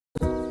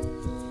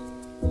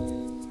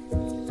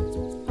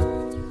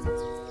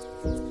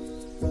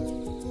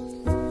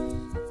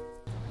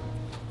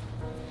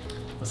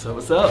What's up,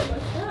 what's up?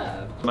 What's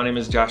up? My name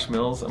is Josh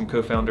Mills. I'm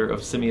co-founder of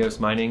Simeos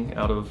Mining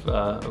out of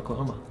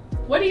Oklahoma.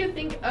 What do you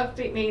think of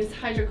BITMAIN's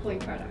hydro-cooling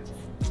products?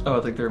 Oh,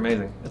 I think they're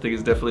amazing. I think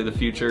it's definitely the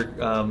future,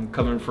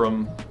 coming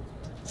from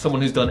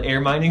someone who's done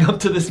air mining up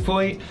to this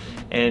point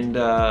and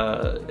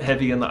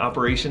heavy in the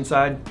operation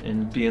side,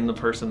 and being the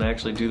person to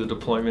actually do the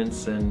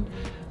deployments and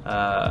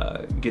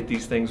get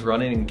these things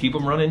running and keep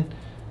them running.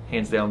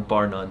 Hands down,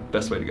 bar none,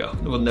 best way to go.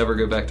 We'll never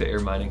go back to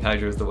air mining.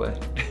 Hydro is the way.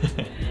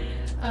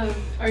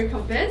 Are you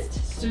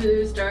convinced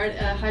to start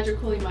a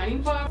hydro-cooling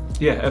mining farm?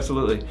 Yeah,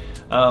 absolutely.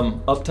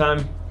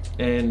 Uptime,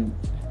 and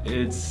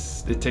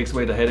it takes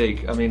away the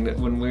headache. I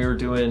mean, when we were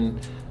doing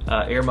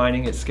air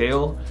mining at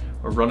scale,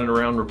 we're running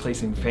around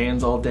replacing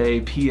fans all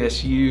day,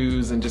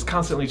 PSUs, and just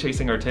constantly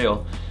chasing our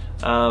tail.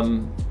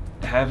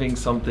 Having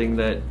something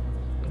that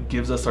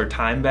gives us our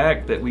time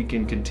back, that we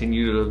can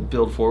continue to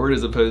build forward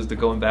as opposed to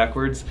going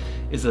backwards,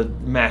 is a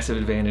massive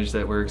advantage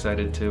that we're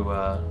excited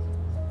to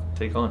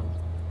take on.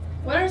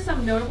 What are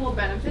some notable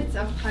benefits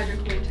of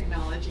hydro-cooling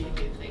technology,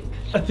 do you think?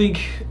 I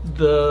think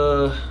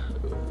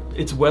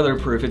it's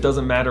weatherproof. It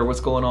doesn't matter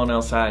what's going on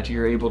outside,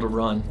 you're able to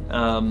run.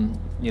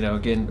 You know,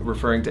 again,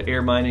 referring to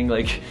air mining,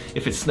 like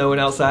if it's snowing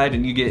outside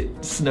and you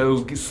get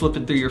snow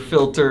slipping through your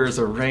filters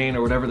or rain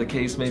or whatever the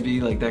case may be,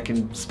 like that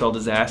can spell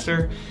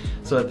disaster.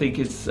 So I think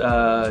it's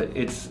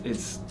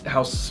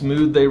how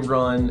smooth they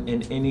run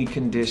in any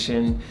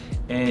condition,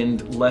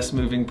 and less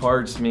moving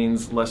parts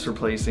means less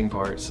replacing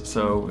parts.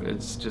 So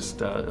it's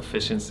just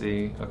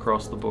efficiency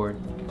across the board.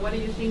 What do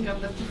you think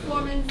of the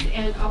performance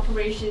and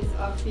operations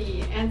of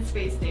the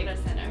Space data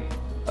center?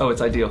 Oh,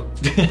 it's ideal.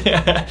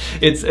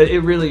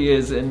 It really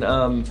is, and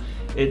the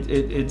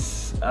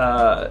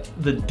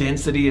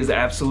density is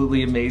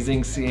absolutely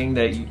amazing. Seeing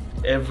that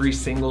every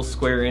single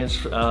square inch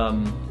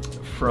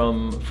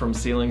from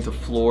ceiling to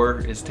floor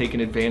is taken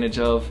advantage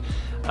of,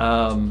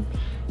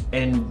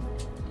 and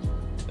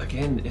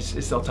again,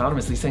 it's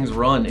autonomous. These things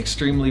run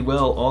extremely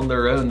well on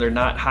their own. They're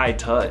not high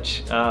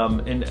touch,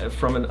 and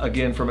from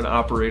an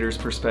operator's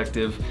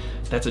perspective,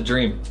 that's a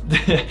dream.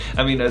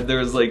 I mean, there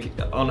was like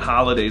on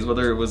holidays,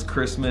 whether it was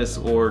Christmas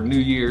or New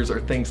Year's or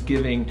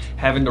Thanksgiving,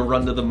 having to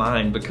run to the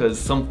mine because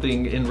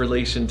something in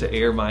relation to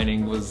air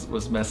mining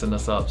was messing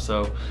us up.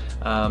 So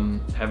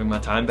having my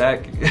time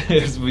back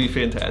would be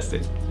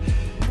fantastic.